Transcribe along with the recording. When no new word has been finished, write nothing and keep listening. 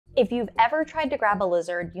If you've ever tried to grab a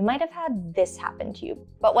lizard, you might have had this happen to you.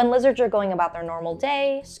 But when lizards are going about their normal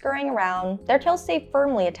day, scurrying around, their tails stay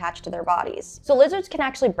firmly attached to their bodies. So lizards can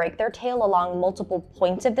actually break their tail along multiple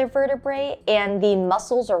points of their vertebrae, and the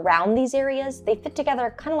muscles around these areas, they fit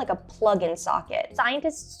together kind of like a plug-in socket.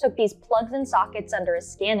 Scientists took these plugs and sockets under a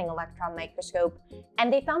scanning electron microscope,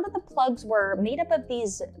 and they found that the plugs were made up of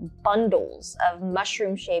these bundles of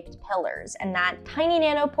mushroom-shaped pillars, and that tiny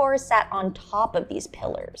nanopores sat on top of these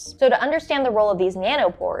pillars. So to understand the role of these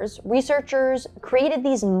nanopores, researchers created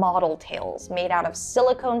these model tails made out of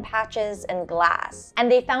silicone patches and glass.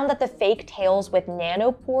 And they found that the fake tails with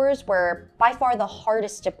nanopores were by far the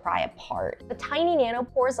hardest to pry apart. The tiny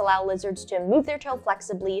nanopores allow lizards to move their tail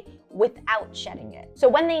flexibly without shedding it. So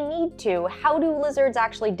when they need to, how do lizards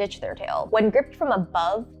actually ditch their tail? When gripped from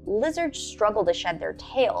above, lizards struggle to shed their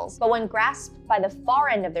tails, but when grasped by the far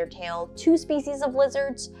end of their tail, two species of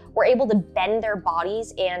lizards were able to bend their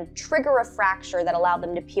bodies and trigger a fracture that allowed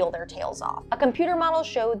them to peel their tails off. A computer model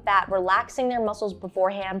showed that relaxing their muscles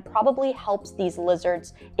beforehand probably helps these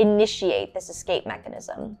lizards initiate this escape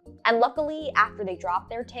mechanism. And luckily, after they drop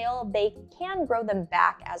their tail, they can grow them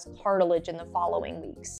back as cartilage in the following weeks.